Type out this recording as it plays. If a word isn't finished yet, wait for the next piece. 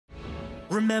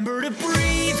Remember to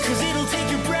breathe, cause it'll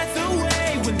take your breath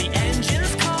away when the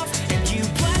engines cough and you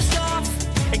blast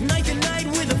off. Ignite the night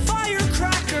with a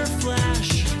firecracker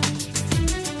flash.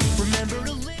 Remember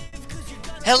to live, cause you're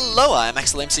done. Hello, I'm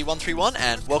AxelMC131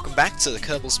 and welcome back to the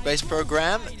Kerbal Space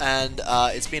Program. And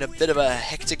it's been a bit of a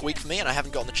hectic week for me and I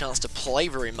haven't gotten the chance to play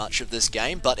very much of this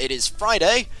game, but it is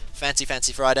Friday. Fancy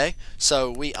Friday.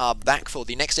 So we are back for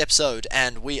the next episode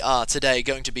and we are today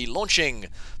going to be launching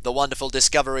the wonderful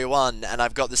Discovery 1, and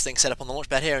I've got this thing set up on the launch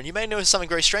pad here, and you may notice something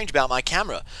very strange about my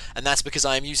camera, and that's because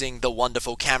I am using the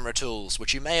wonderful camera tools,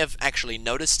 which you may have actually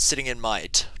noticed sitting in my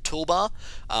toolbar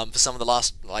for some of the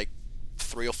last,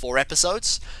 3 or 4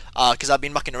 episodes, because I've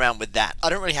been mucking around with that. I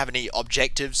don't really have any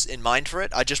objectives in mind for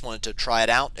it, I just wanted to try it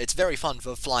out. It's very fun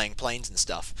for flying planes and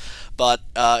stuff, but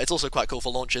it's also quite cool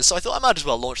for launches, so I thought I might as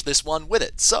well launch this one with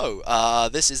it. So,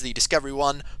 this is the Discovery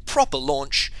 1 proper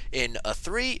launch in a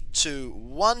 3, 2,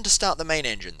 1 to start the main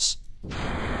engines.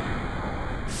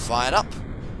 Fired up,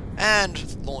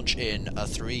 and launch in a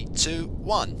 3, 2,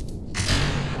 1.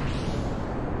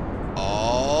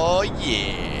 Oh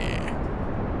yeah!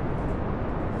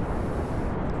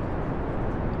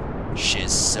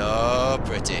 She's so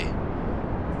pretty.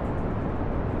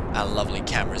 A lovely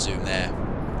camera zoom there.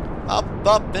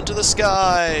 Up into the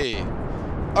sky!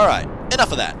 Alright,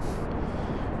 enough of that.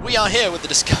 We are here with the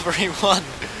Discovery 1,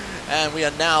 and we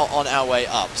are now on our way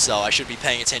up, so I should be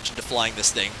paying attention to flying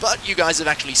this thing. But you guys have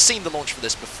actually seen the launch for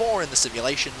this before in the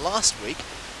simulation last week.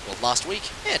 Well, last week?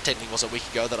 Yeah, it technically was a week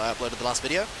ago that I uploaded the last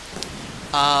video.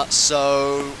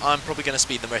 So I'm probably going to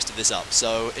speed the rest of this up,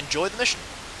 so enjoy the mission.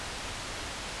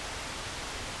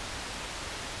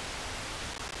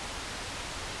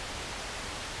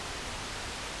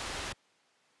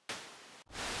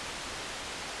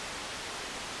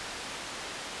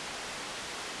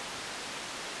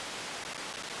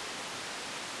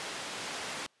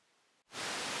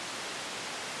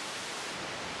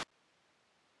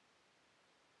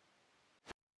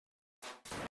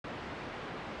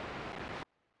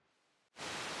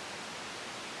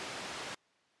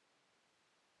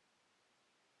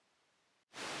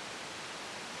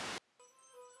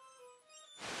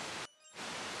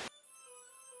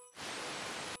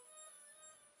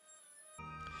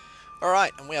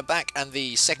 Alright, and we are back, and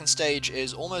the second stage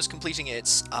is almost completing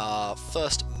its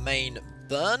first main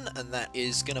burn, and that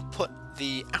is going to put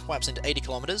the aquaps into 80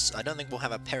 kilometers. I don't think we'll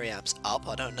have our periaps up,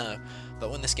 I don't know, but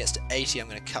when this gets to 80 I'm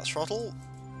going to cut throttle.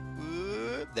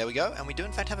 There we go, and we do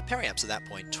in fact have a periaps at that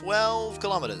point. 12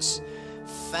 kilometers.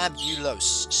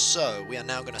 Fabulous. So, we are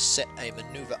now going to set a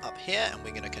maneuver up here, and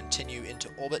we're going to continue into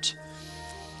orbit.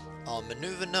 Our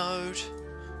maneuver node.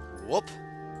 Whoop.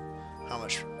 How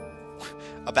much?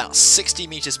 About 60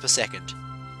 meters per second.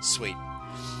 Sweet.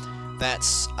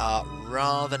 That's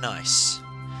rather nice.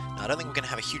 Now, I don't think we're going to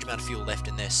have a huge amount of fuel left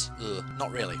in this. Ugh,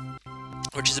 not really.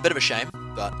 Which is a bit of a shame,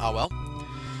 but oh well.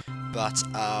 But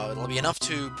it'll be enough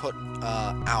to put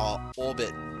our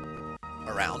orbit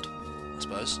around, I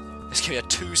suppose. It's going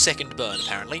to be a 2-second burn,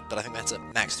 apparently, but I think that's at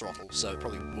max throttle, so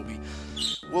probably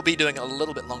we'll be doing a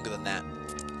little bit longer than that.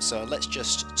 So let's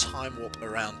just time warp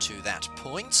around to that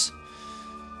point.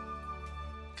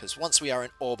 Because once we are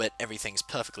in orbit, everything's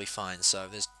perfectly fine. So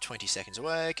there's 20 seconds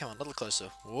away. Come on, a little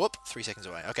closer. Whoop, 3 seconds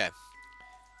away. Okay.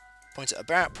 Point at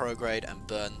about prograde and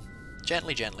burn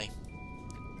gently, gently.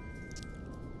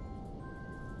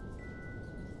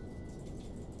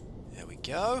 There we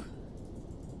go.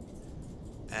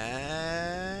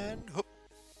 And whoop.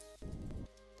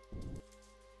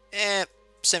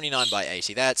 79 by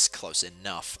 80. That's close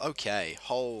enough. Okay,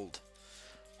 hold.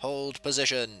 Hold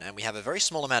position, and we have a very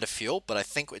small amount of fuel, but I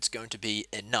think it's going to be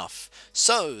enough.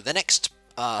 So, the next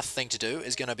thing to do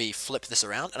is going to be flip this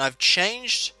around, and I've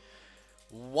changed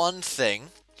one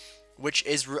thing, which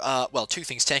is, well, 2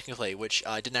 things technically, which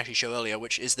I didn't actually show earlier,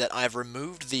 which is that I've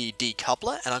removed the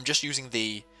decoupler, and I'm just using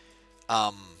the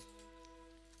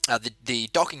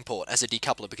docking port as a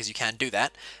decoupler, because you can do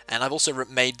that, and I've also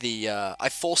made the, I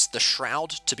forced the shroud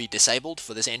to be disabled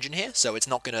for this engine here, so it's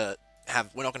not going to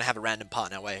we're not going to have a random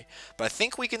part in our way. But I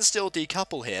think we can still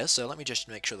decouple here, so let me just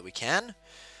make sure that we can.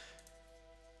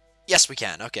 Yes, we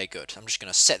can. Okay, good. I'm just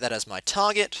going to set that as my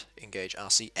target, engage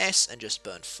RCS, and just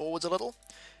burn forwards a little,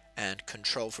 and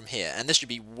control from here. And this should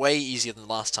be way easier than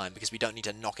last time, because we don't need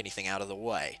to knock anything out of the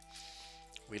way.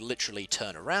 We literally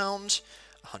turn around,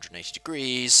 180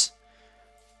 degrees,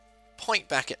 point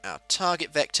back at our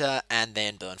target vector, and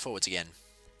then burn forwards again.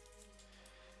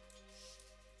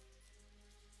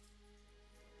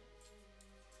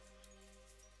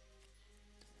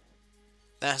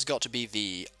 That has got to be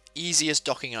the easiest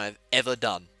docking I've ever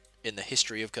done in the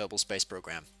history of Kerbal Space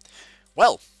Program.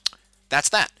 Well, that's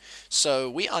that.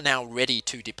 So we are now ready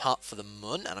to depart for the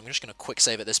moon, and I'm just going to quick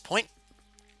save at this point.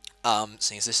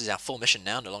 Seeing as this is our full mission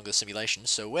now, no longer the simulation.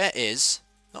 So where is...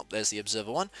 Oh, there's the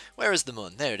observer one. Where is the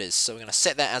moon? There it is. So we're going to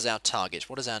set that as our target.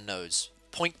 What is our nose?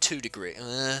 0.2 degree.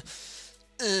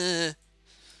 I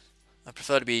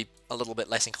prefer to be a little bit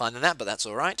less inclined than that, but that's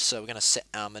alright. So we're going to set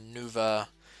our maneuver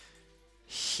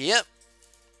here.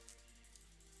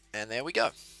 And there we go.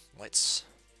 Let's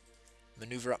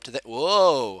maneuver up to that.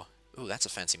 Whoa! Ooh, that's a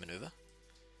fancy maneuver.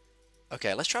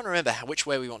 Okay, let's try and remember which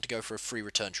way we want to go for a free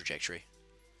return trajectory.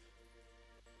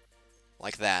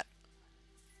 Like that.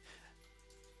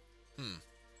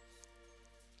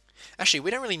 Actually,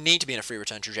 we don't really need to be in a free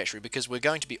return trajectory because we're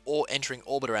going to be entering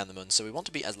orbit around the moon, so we want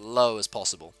to be as low as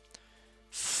possible.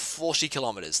 40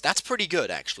 kilometers. That's pretty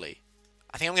good, actually.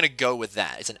 I think I'm going to go with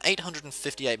that. It's an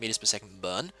 858 meters per second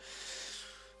burn.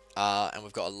 And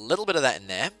we've got a little bit of that in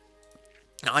there.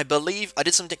 Now, I believe I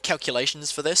did some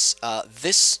calculations for this.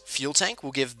 This fuel tank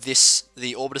will give the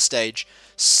orbiter stage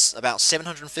about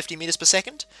 750 meters per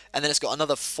second, and then it's got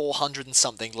another 400 and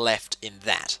something left in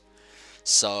that.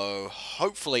 So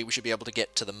hopefully we should be able to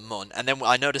get to the moon. And then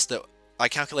I noticed that I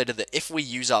calculated that if we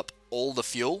use up all the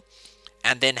fuel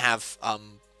and then have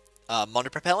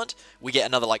monopropellant, we get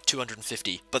another like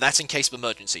 250. But that's in case of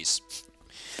emergencies.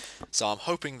 So I'm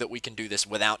hoping that we can do this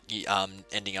without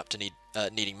ending up to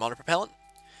needing monopropellant.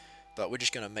 But we're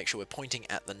just going to make sure we're pointing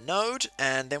at the node,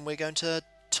 and then we're going to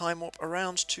time warp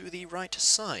around to the right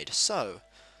side. So...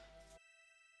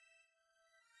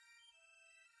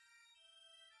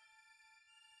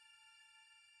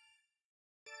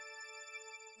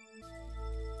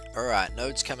 Alright,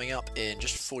 node's coming up in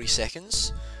just 40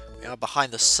 seconds. We are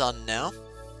behind the sun now.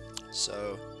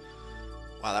 So...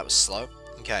 Wow, that was slow.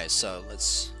 Okay, so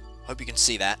let's... Hope you can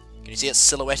see that. Can you see it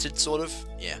silhouetted, sort of?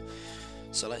 Yeah.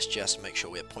 So let's just make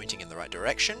sure we're pointing in the right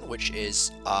direction, which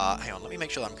is... hang on, let me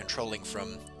make sure I'm controlling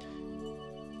from...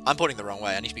 I'm pointing the wrong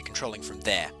way. I need to be controlling from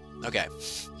there. Okay.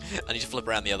 I need to flip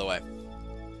around the other way.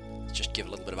 Let's just give a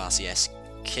little bit of RCS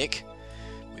kick.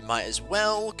 We might as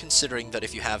well, considering that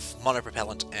if you have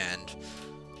monopropellant and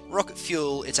rocket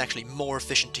fuel, it's actually more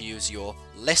efficient to use your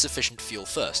less efficient fuel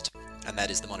first, and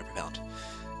that is the monopropellant. So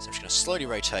I'm just going to slowly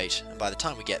rotate, and by the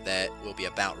time we get there, we'll be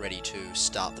about ready to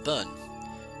start the burn.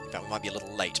 In fact, we might be a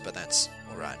little late, but that's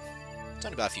alright. It's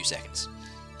only about a few seconds.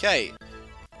 Okay.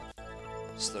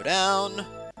 Slow down.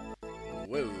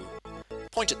 Whoa.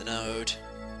 Point at the node.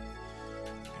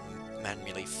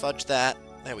 Manually fudge that.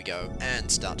 There we go.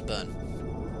 And start to burn.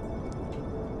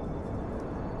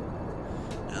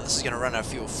 Now this is going to run out of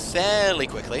fuel fairly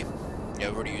quickly. Yeah,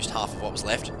 we've already used half of what was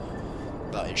left.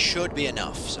 But it should be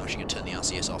enough, so I'm actually going to turn the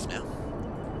RCS off now.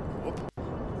 Whoop.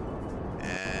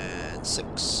 And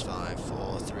 6, 5,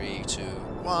 4, 3, 2,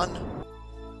 1.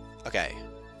 Okay.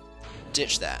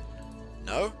 Ditch that.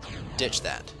 No? Ditch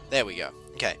that. There we go.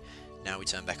 Okay. Now we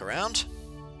turn back around.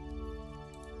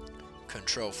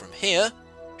 Control from here.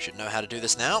 Should know how to do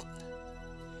this now.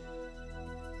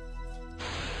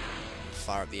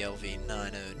 Fire up the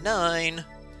LV-909.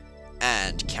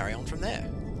 And carry on from there.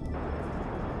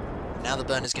 Now the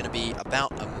burn is going to be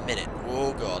about a minute.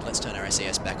 Oh god, let's turn our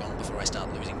SAS back on before I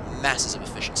start losing masses of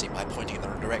efficiency by pointing in the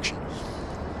wrong direction.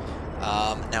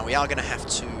 Now we are going to have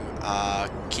to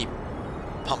keep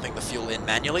pumping the fuel in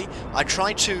manually. I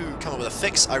tried to come up with a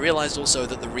fix. I realized also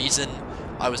that the reason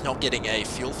I was not getting a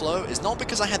fuel flow is not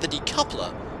because I had the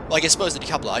decoupler. Like, I suppose the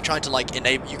decoupler, I tried to like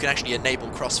enable, you can actually enable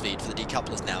crossfeed for the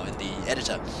decouplers now in the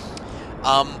editor.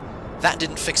 That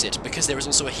didn't fix it, because there is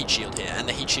also a heat shield here, and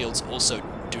the heat shields also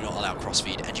do not allow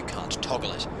crossfeed, and you can't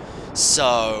toggle it.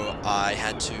 So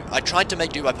I tried to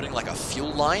make do by putting like a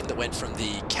fuel line that went from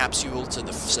the capsule to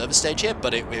the service stage here,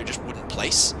 but it just wouldn't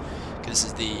place,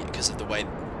 because of the way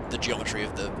the geometry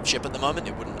of the ship at the moment,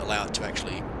 it wouldn't allow it to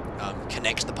actually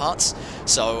connect the parts.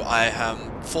 So I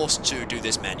am forced to do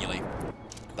this manually.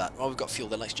 But while we've got fuel,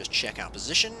 then let's just check our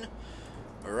position.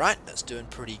 Alright, that's doing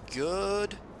pretty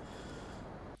good.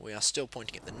 We are still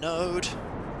pointing at the node.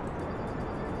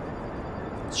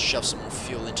 Let's shove some more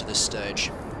fuel into this stage.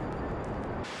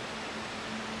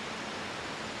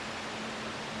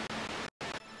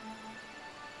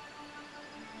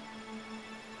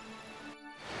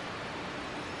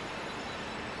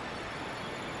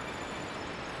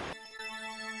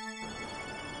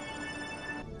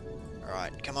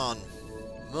 Alright, come on.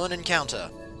 Moon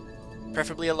encounter.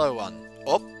 Preferably a low one.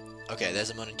 Oh! Okay, there's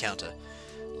a moon encounter.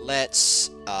 Let's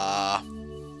have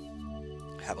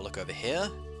a look over here.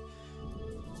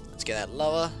 Let's get that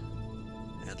lower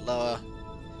and lower.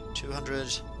 200,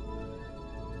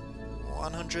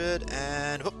 100,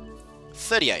 and whoop,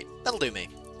 38. That'll do me.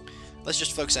 Let's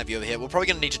just focus our view over here. We're probably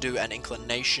going to need to do an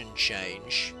inclination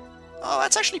change. Oh,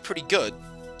 that's actually pretty good.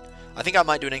 I think I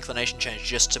might do an inclination change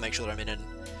just to make sure that I'm in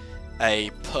a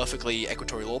perfectly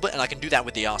equatorial orbit, and I can do that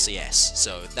with the RCS,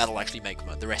 so that'll actually make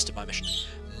the rest of my mission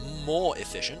more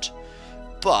efficient.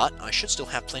 But I should still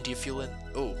have plenty of fuel in...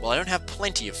 Oh, well, I don't have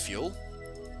plenty of fuel.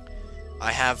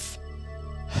 I have...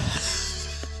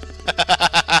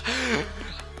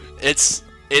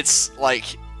 It's like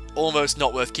almost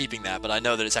not worth keeping that, but I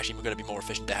know that it's actually going to be more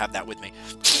efficient to have that with me.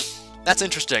 That's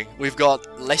interesting. We've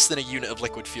got less than a unit of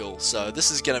liquid fuel, so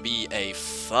this is going to be a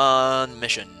fun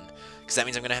mission, because that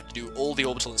means I'm going to have to do all the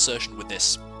orbital insertion with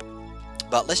this.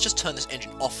 But let's just turn this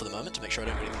engine off for the moment to make sure I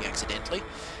don't do anything accidentally,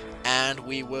 and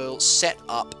we will set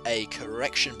up a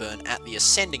correction burn at the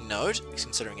ascending node,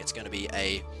 considering it's going to be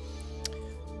a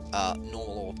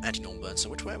normal or anti-normal burn. So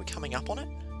which way are we coming up on it?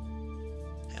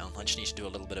 Hang on, I just need to do a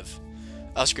little bit of...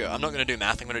 Oh, screw it. I'm not going to do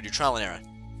math, I'm going to do trial and error.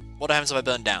 What happens if I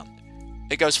burn down?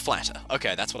 It goes flatter.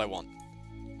 Okay, that's what I want.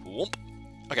 Whoomp.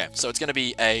 Okay, so it's going to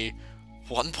be a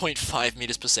 1.5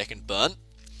 meters per second burn.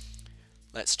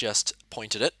 Let's just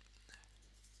point at it.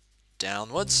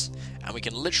 Downwards. And we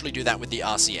can literally do that with the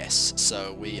RCS.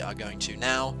 So we are going to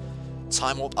now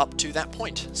time warp up to that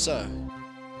point. So...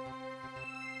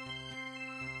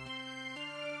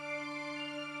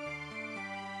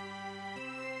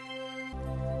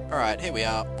 Alright, here we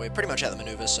are. We're pretty much at the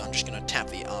maneuver, so I'm just going to tap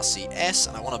the RCS,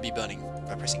 and I want to be burning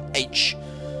by pressing H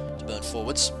to burn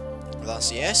forwards with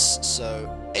RCS.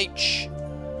 So H,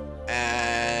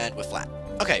 and we're flat.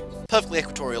 Okay, perfectly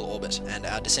equatorial orbit, and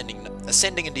our ascending and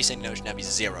descending node should now be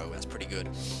 0. That's pretty good.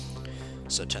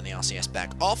 So turn the RCS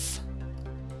back off,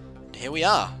 and here we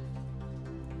are.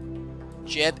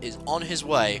 Jeb is on his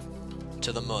way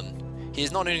to the moon. He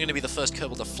is not only going to be the first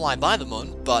Kerbal to fly by the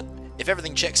moon, but if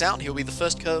everything checks out, he'll be the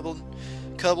first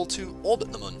Kerbal to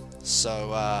orbit the moon. So,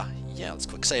 yeah, let's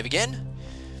quick save again,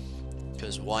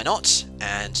 because why not?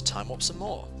 And time warp some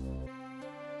more.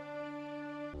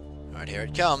 Alright, here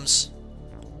it comes.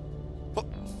 Whoop.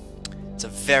 It's a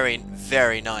very,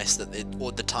 very nice that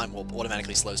the time warp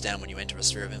automatically slows down when you enter a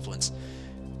sphere of influence.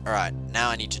 Alright, now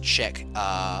I need to check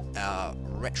our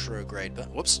retrograde burn.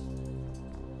 Whoops.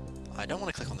 I don't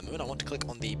want to click on the moon, I want to click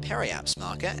on the periapse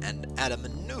marker and add a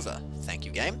maneuver. Thank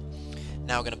you, game.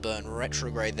 Now we're going to burn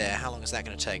retrograde there. How long is that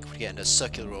going to take to get into a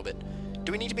circular orbit?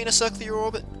 Do we need to be in a circular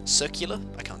orbit? Circular?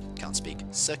 I can't speak.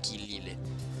 Circular.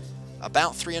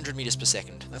 About 300 meters per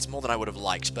second. That's more than I would have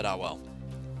liked, but oh well.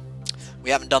 We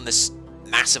haven't done this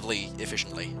massively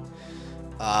efficiently.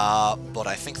 But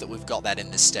I think that we've got that in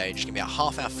this stage. It's going to be about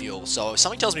half our fuel, so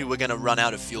something tells me we're going to run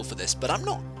out of fuel for this, but I'm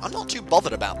not too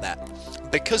bothered about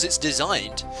that, because it's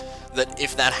designed that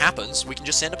if that happens, we can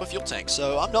just send up a fuel tank,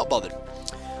 so I'm not bothered.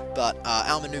 But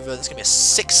our maneuver, there's going to be a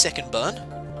 6-second burn,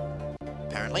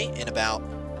 apparently, in about,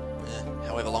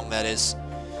 however long that is,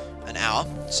 an hour.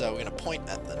 So we're going to point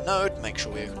at the node, make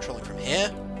sure we're controlling from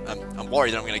here. I'm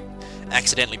worried that I'm going to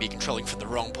accidentally be controlling from the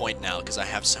wrong point now, because I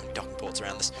have so many docking ports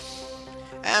around this.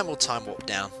 And we'll time warp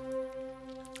down.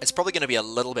 It's probably going to be a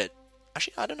little bit...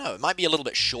 Actually, I don't know. It might be a little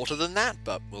bit shorter than that,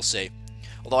 but we'll see.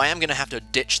 Although I am going to have to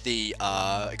ditch the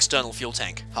external fuel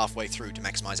tank halfway through to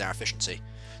maximize our efficiency.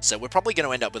 So we're probably going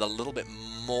to end up with a little bit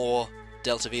more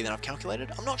delta V than I've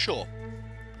calculated. I'm not sure.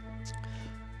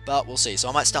 But we'll see. So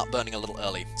I might start burning a little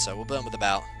early. So we'll burn with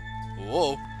about...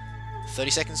 Whoa! 30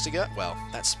 seconds to go? Well,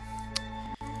 that's...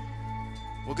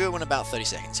 We'll go in about 30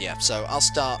 seconds, yeah. So I'll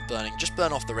start burning, just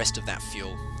burn off the rest of that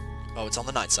fuel. Oh, it's on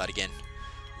the night side again.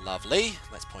 Lovely.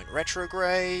 Let's point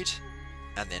retrograde,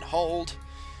 and then hold,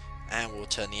 and we'll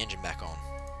turn the engine back on.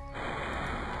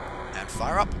 And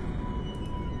fire up.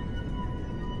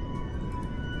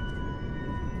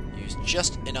 Use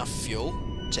just enough fuel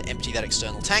to empty that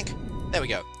external tank. There we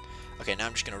go. Okay, now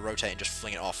I'm just going to rotate and just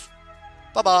fling it off.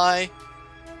 Bye-bye!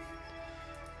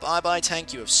 Bye-bye,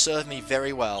 tank. You have served me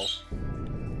very well.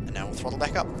 And now we'll throttle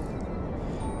back up.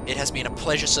 It has been a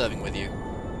pleasure serving with you.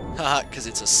 Haha, because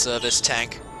it's a service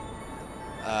tank.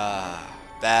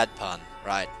 Bad pun.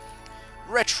 Right.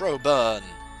 Retro burn.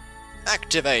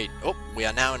 Activate. Oh, we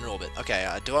are now in orbit. Okay,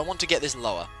 do I want to get this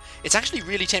lower? It's actually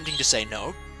really tempting to say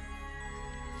no.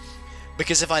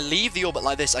 Because if I leave the orbit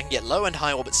like this, I can get low and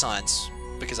high orbit science.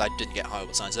 Because I didn't get high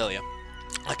orbit science earlier.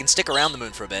 I can stick around the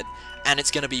moon for a bit. And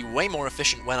it's going to be way more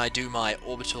efficient when I do my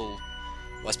orbital...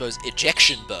 Well, I suppose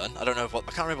ejection burn. I don't know what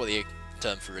I can't remember what the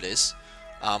term for it is.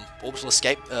 Orbital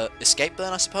escape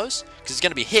burn, I suppose, because it's going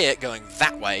to be here going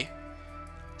that way.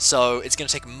 So it's going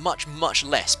to take much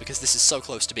less because this is so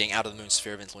close to being out of the moon's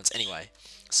sphere of influence anyway.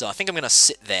 So I think I'm going to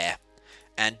sit there.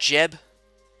 And Jeb,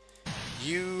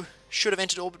 you should have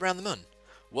entered orbit around the moon.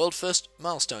 World first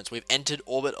milestones. We've entered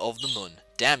orbit of the moon.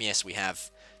 Damn, yes, we have.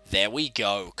 There we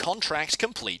go. Contract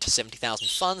complete. 70,000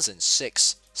 funds and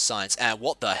 6 science. And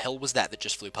what the hell was that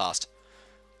just flew past?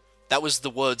 That was the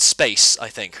word space, I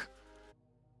think.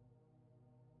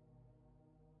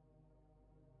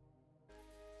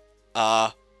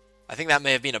 I think that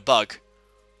may have been a bug.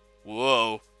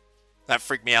 Whoa. That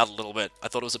freaked me out a little bit. I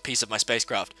thought it was a piece of my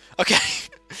spacecraft. Okay.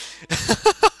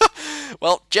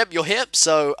 Well, Jeb, you're here,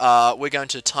 so we're going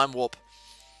to time warp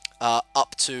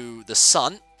up to the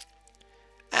sun.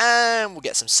 And we'll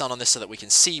get some sun on this so that we can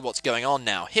see what's going on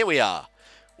now. Here we are.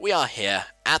 We are here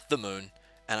at the moon.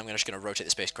 And I'm just going to rotate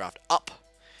the spacecraft up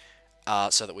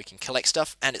so that we can collect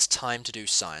stuff. And it's time to do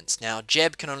science. Now,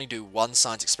 Jeb can only do one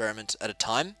science experiment at a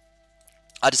time.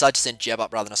 I decided to send Jeb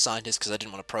up rather than a scientist because I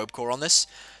didn't want a probe core on this.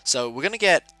 So we're going to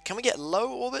get... Can we get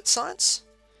low orbit science?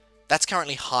 That's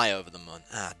currently high over the moon.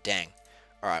 Ah, dang.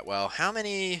 Alright, well, how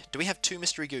many... Do we have 2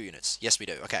 mystery goo units? Yes, we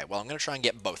do. Okay, well, I'm going to try and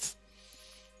get both.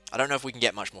 I don't know if we can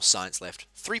get much more science left.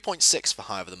 3.6 for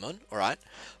high over the moon. Alright.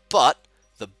 But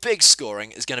the big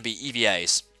scoring is going to be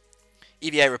EVAs.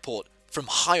 EVA report from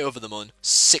high over the moon,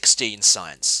 16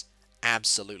 science.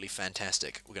 Absolutely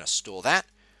fantastic. We're going to store that.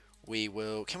 We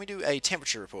will... Can we do a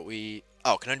temperature report?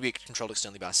 Oh, can only be controlled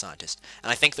externally by a scientist.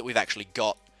 And I think that we've actually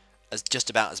got just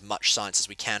about as much science as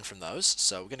we can from those.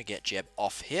 So we're going to get Jeb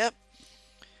off here.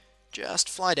 Just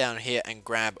fly down here and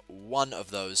grab one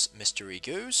of those mystery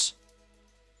goos.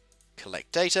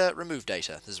 Collect data, remove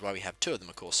data. This is why we have 2 of them,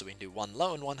 of course, so we can do 1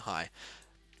 low and 1 high.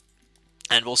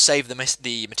 And we'll save the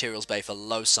materials bay for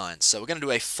low science. So we're going to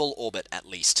do a full orbit at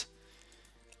least.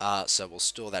 So we'll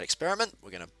store that experiment.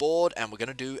 We're going to board, and we're going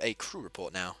to do a crew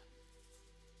report now.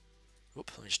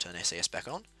 Whoop, let me just turn SAS back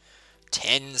on.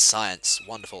 10 science,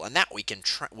 wonderful. And that we can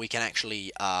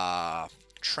actually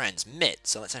transmit.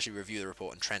 So let's actually review the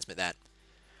report and transmit that.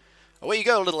 Away you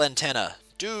go, little antenna.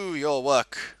 Do your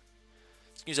work.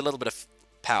 Let's use a little bit of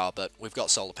power, but we've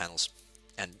got solar panels.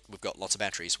 And we've got lots of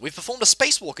batteries. We've performed a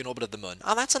spacewalk in orbit of the moon.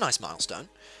 Oh, that's a nice milestone.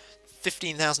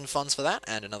 15,000 funds for that,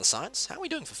 and another science. How are we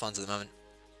doing for funds at the moment?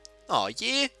 Oh,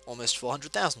 yeah, almost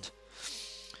 400,000.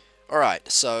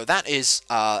 Alright, so that is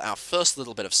our first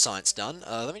little bit of science done.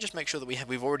 Let me just make sure that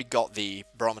we've already got the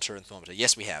barometer and thermometer.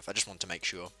 Yes, we have. I just want to make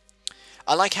sure.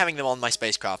 I like having them on my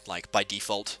spacecraft, like, by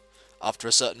default, after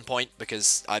a certain point,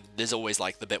 because there's always,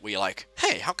 like, the bit where you're like,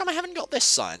 hey, how come I haven't got this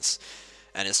science?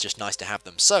 And it's just nice to have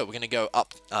them. So, we're going to go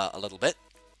up a little bit,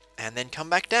 and then come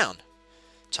back down.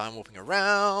 Time warping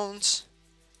around,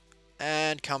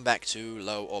 and come back to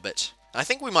low orbit. I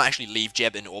think we might actually leave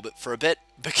Jeb in orbit for a bit,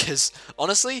 because,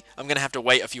 honestly, I'm going to have to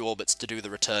wait a few orbits to do the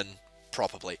return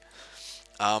properly.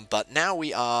 But now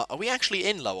we are we actually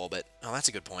in low orbit? Oh, that's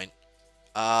a good point.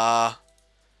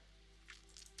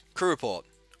 Crew report.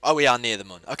 Oh, we are near the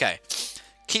moon. Okay.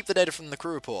 Keep the data from the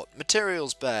crew report.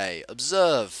 Materials bay.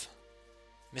 Observe.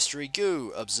 Mystery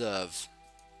goo. Observe.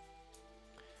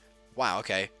 Wow,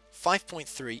 okay.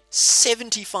 5.3.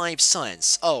 75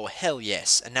 science. Oh, hell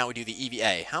yes. And now we do the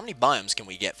EVA. How many biomes can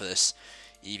we get for this?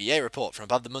 EVA report from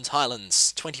above the moon's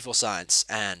highlands. 24 science.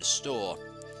 And store.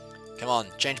 Come on,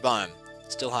 change biome.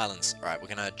 Still highlands. Alright, we're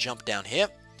going to jump down here.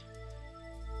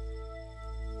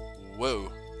 Whoa,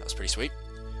 that was pretty sweet.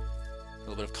 A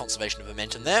little bit of conservation of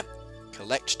momentum there.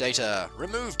 Collect data,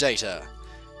 remove data,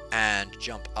 and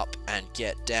jump up and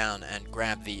get down and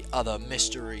grab the other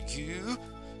mystery goo.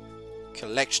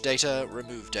 Collect data,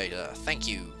 remove data. Thank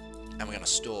you. And we're going to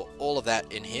store all of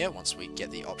that in here once we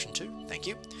get the option to. Thank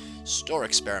you. Store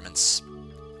experiments.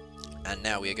 And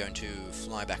now we are going to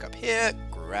fly back up here,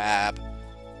 grab...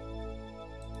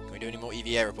 Can we do any more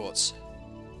EVA reports?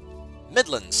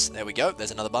 Midlands. There we go.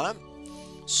 There's another biome.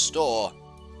 Store.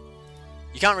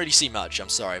 You can't really see much, I'm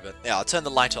sorry, but yeah, I'll turn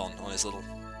the light on his little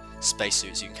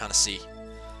spacesuit so you can kind of see.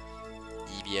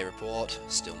 EVA report.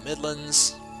 Still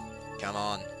Midlands. Come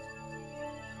on.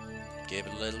 Give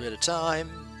it a little bit of time.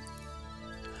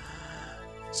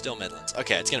 Still Midlands.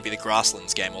 Okay, it's going to be the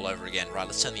Grasslands game all over again. Right,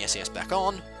 let's turn the SAS back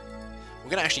on. We're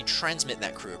going to actually transmit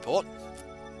that crew report.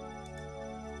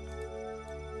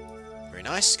 Very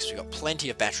nice, because we've got plenty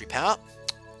of battery power.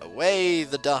 Away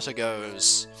the data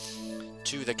goes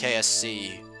to the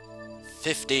KSC.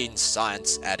 15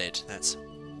 science added. That's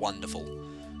wonderful.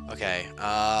 Okay,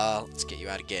 let's get you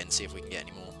out again, see if we can get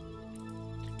any more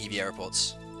EVA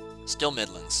reports. Still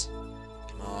Midlands.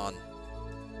 Come on.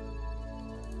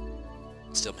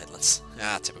 Still Midlands.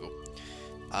 Ah, typical.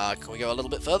 Can we go a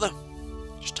little bit further?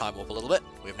 Just time warp a little bit.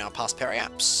 We've now passed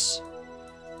Periaps.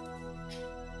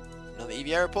 Another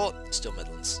EVA report. Still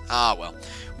Midlands. Ah, well.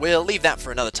 We'll leave that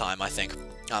for another time, I think.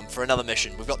 for another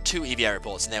mission. We've got 2 EVA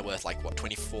reports, and they're worth, like, what,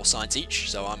 24 signs each?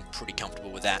 So I'm pretty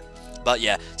comfortable with that. But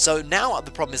yeah, so now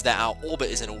the problem is that our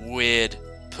orbit is in a weird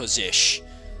position.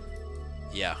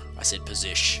 Yeah, I said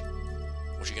position.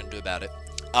 What are you going to do about it?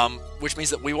 Which means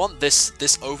that we want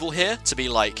this oval here to be,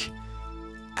 like,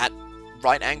 at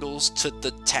right angles to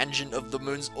the tangent of the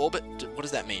moon's orbit. What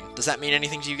does that mean? Does that mean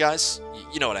anything to you guys?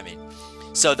 You know what I mean.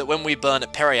 So that when we burn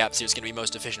at periapsy, it's going to be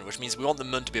most efficient, which means we want the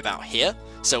moon to be about here.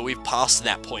 So we've passed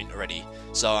that point already.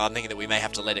 So I'm thinking that we may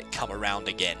have to let it come around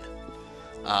again.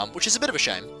 Which is a bit of a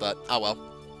shame, but oh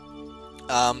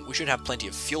well. We should have plenty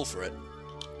of fuel for it.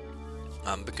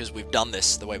 Because we've done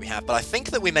this the way we have. But I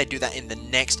think that we may do that in the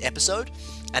next episode,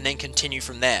 and then continue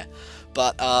from there.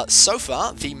 But so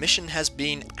far, the mission has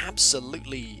been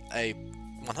absolutely a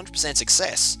 100%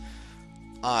 success.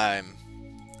 I'm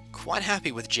quite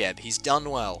happy with Jeb. He's done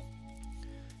well.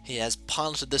 He has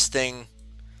piloted this thing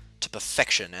to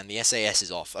perfection, and the SAS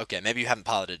is off. Okay, maybe you haven't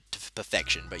piloted to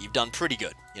perfection, but you've done pretty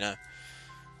good, you know?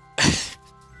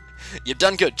 You've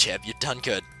done good, Jeb. You've done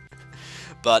good.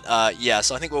 But, yeah,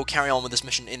 so I think we'll carry on with this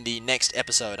mission in the next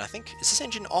episode. I think, is this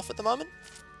engine off at the moment?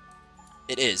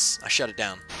 It is. I shut it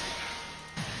down.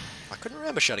 I couldn't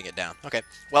remember shutting it down. Okay,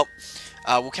 well,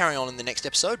 we'll carry on in the next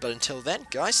episode, but until then,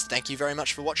 guys, thank you very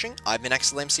much for watching. I've been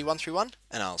AxelMC131,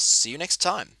 and I'll see you next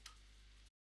time.